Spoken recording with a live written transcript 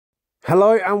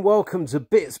Hello and welcome to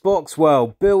Bits Box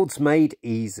World, builds made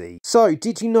easy. So,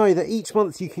 did you know that each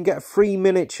month you can get a free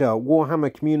miniature?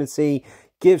 Warhammer community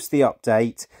gives the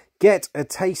update. Get a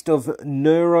taste of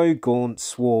Neurogaunt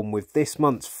Swarm with this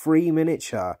month's free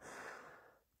miniature.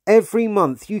 Every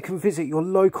month you can visit your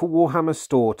local Warhammer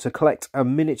store to collect a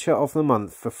miniature of the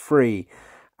month for free.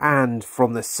 And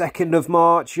from the 2nd of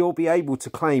March, you'll be able to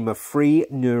claim a free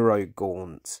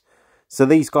Neurogaunt. So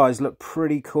these guys look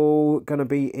pretty cool. Going to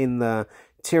be in the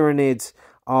Tyrannid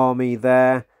army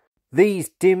there. These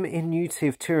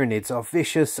diminutive Tyranids are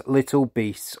vicious little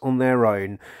beasts on their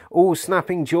own, all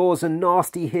snapping jaws and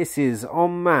nasty hisses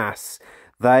en masse.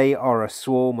 They are a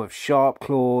swarm of sharp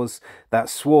claws that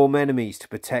swarm enemies to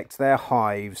protect their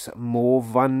hives, more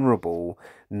vulnerable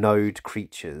node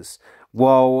creatures,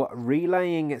 while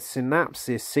relaying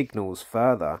synapsis signals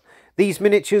further. These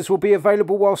miniatures will be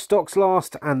available while stocks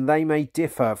last, and they may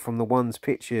differ from the ones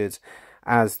pictured,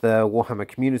 as the Warhammer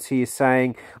community is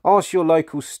saying. Ask your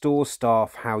local store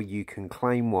staff how you can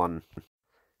claim one.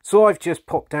 So I've just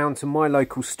popped down to my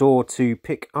local store to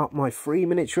pick up my free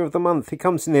miniature of the month. It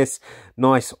comes in this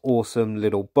nice, awesome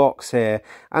little box here.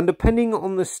 And depending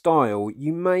on the style,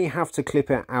 you may have to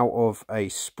clip it out of a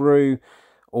sprue,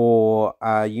 or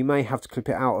you may have to clip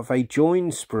it out of a join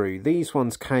sprue. These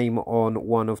ones came on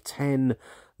one of 10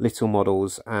 little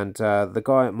models, and the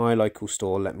guy at my local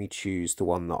store let me choose the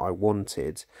one that I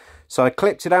wanted. So I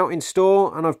clipped it out in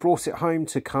store, and I've brought it home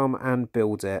to come and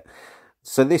build it.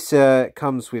 So this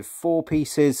comes with 4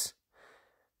 pieces,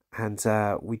 and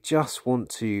we just want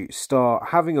to start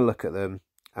having a look at them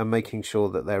and making sure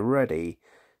that they're ready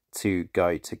to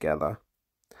go together.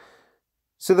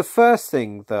 So the first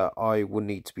thing that I will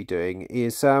need to be doing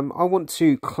is I want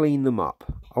to clean them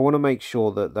up. I want to make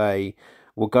sure that they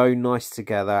will go nice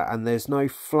together and there's no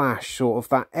flash, sort of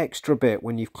that extra bit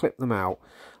when you've clipped them out,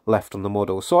 left on the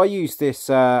model. So I use this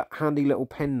handy little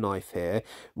pen knife here,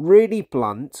 really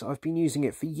blunt. I've been using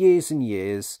it for years and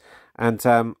years, and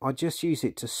I just use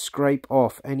it to scrape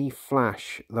off any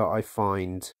flash that I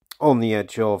find on the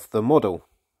edge of the model.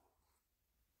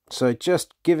 So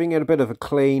just giving it a bit of a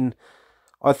clean.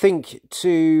 I think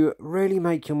to really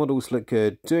make your models look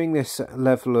good, doing this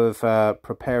level of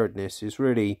preparedness is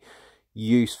really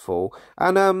useful.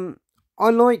 And I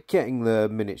like getting the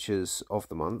miniatures of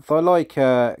the month. I like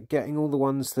getting all the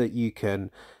ones that you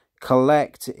can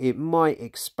collect. It might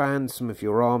expand some of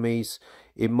your armies.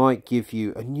 It might give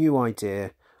you a new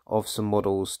idea of some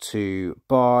models to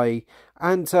buy.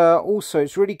 And also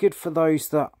it's really good for those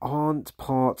that aren't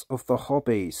part of the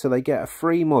hobby. So they get a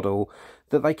free model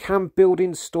that they can build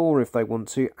in store if they want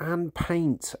to, and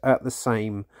paint at the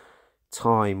same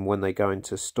time when they go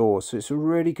into store. So it's a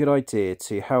really good idea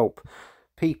to help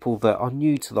people that are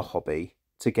new to the hobby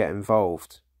to get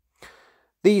involved.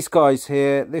 These guys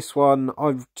here, this one,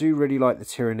 I do really like the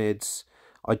Tyranids.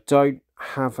 I don't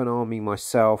have an army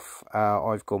myself.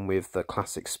 I've gone with the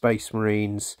classic Space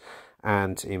Marines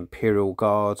and Imperial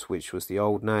Guards, which was the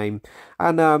old name.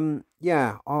 And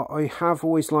yeah, I have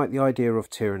always liked the idea of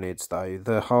Tyranids though.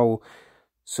 The whole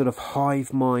sort of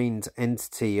hive mind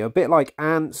entity, a bit like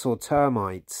ants or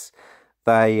termites.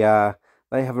 They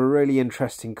have a really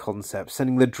interesting concept,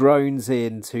 sending the drones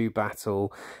into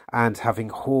battle and having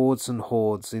hordes and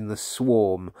hordes in the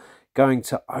swarm, going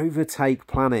to overtake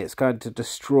planets, going to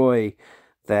destroy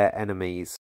their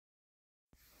enemies.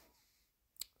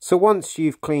 So once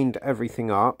you've cleaned everything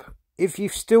up, if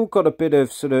you've still got a bit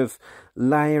of sort of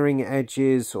layering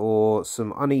edges or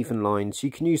some uneven lines, you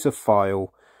can use a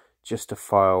file just to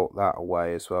file that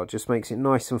away as well. Just makes it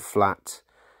nice and flat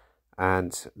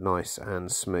and nice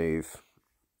and smooth.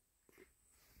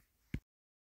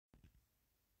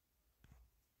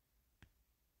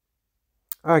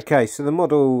 Okay, so the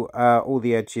model, all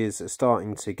the edges are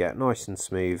starting to get nice and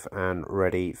smooth and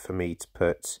ready for me to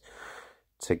put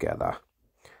together.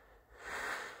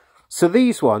 So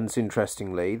these ones,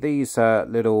 interestingly, these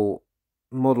little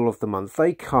model of the month,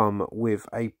 they come with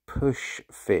a push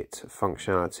fit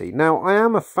functionality. Now, I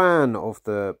am a fan of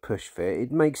the push fit.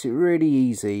 It makes it really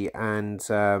easy and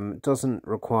doesn't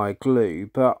require glue,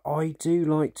 but I do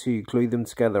like to glue them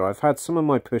together. I've had some of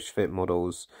my push fit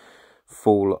models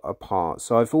fall apart,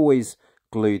 so I've always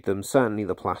glued them, certainly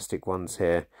the plastic ones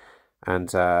here,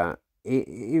 and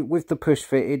with the push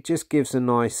fit it just gives a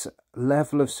nice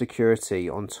level of security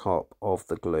on top of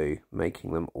the glue,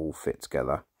 making them all fit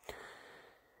together.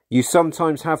 You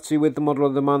sometimes have to, with the model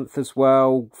of the month as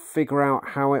well, figure out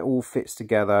how it all fits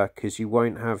together, because you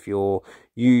won't have your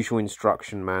usual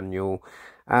instruction manual.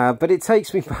 But it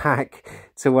takes me back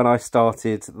to when I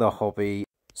started the hobby,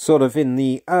 sort of in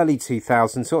the early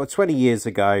 2000s, sort of 20 years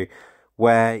ago,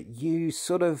 where you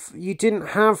didn't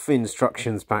have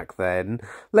instructions back then.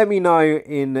 Let me know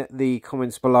in the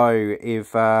comments below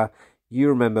if you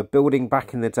remember building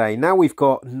back in the day. Now we've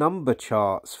got number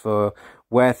charts for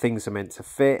where things are meant to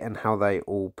fit and how they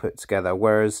all put together.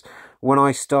 Whereas when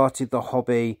I started the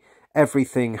hobby,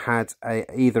 everything had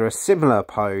either a similar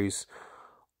pose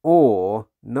or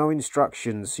no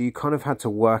instructions, so you kind of had to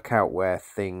work out where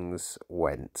things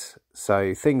went.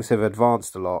 So things have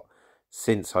advanced a lot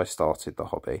since I started the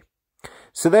hobby.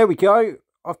 So there we go.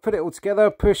 I've put it all together,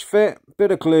 push fit,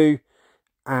 bit of glue,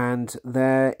 and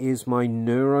there is my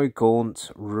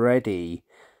Neurogaunt ready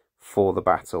for the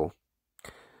battle.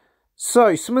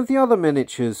 So some of the other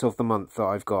miniatures of the month that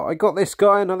I've got. I got this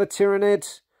guy, another Tyrannid,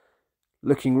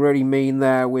 looking really mean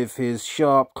there with his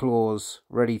sharp claws,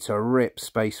 ready to rip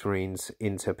Space Marines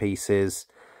into pieces.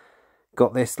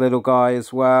 Got this little guy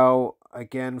as well,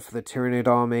 again for the Tyrannid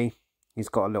army. He's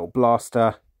got a little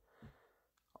blaster.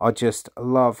 I just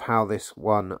love how this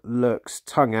one looks.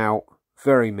 Tongue out,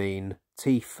 very mean,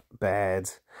 teeth bared,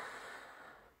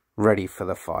 ready for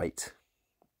the fight.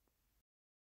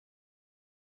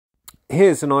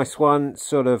 Here's a nice one,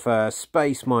 sort of a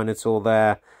Space Minotaur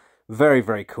there. Very,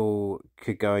 very cool.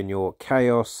 Could go in your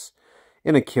Chaos,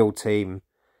 in a kill team.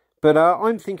 But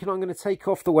I'm thinking I'm going to take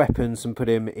off the weapons and put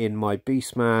him in my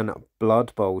Beastman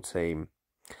Blood Bowl team.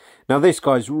 Now this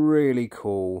guy's really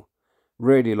cool.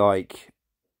 Really like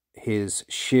his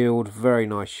shield. Very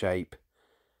nice shape.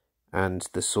 And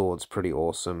the sword's pretty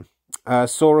awesome.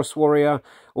 Saurus Warrior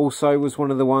also was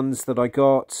one of the ones that I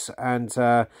got. And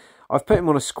I've put him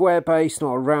on a square base,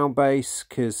 not a round base,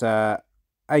 because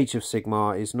Age of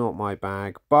Sigmar is not my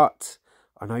bag, but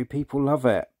I know people love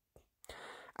it.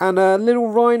 And a little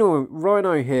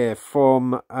rhino here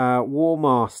from War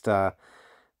Master.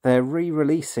 They're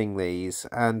re-releasing these,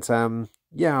 and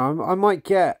yeah, I might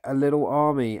get a little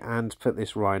army and put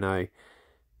this rhino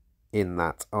in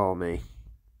that army.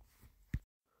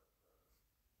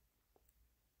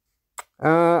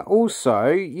 Also,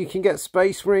 you can get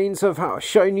Space Marines. I've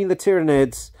shown you the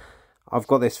Tyrannids. I've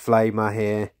got this Flamer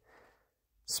here.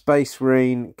 Space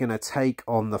Marine gonna take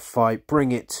on the fight,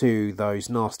 bring it to those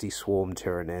nasty swarm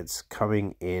Tyrannids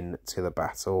coming in to the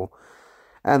battle.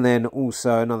 And then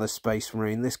also another Space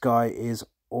Marine. This guy is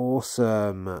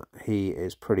awesome. He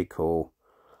is pretty cool.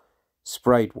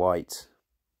 Sprayed white.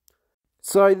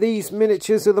 So these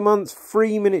miniatures of the month,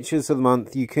 free miniatures of the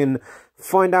month, you can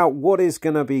find out what is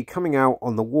going to be coming out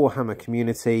on the Warhammer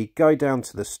community. Go down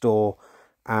to the store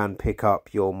and pick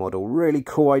up your model. Really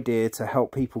cool idea to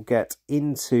help people get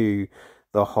into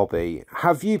the hobby.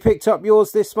 Have you picked up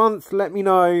yours this month? Let me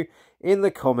know in the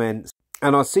comments,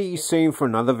 and I'll see you soon for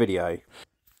another video.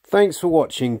 Thanks for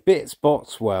watching Bits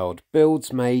Box World,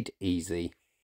 builds made easy.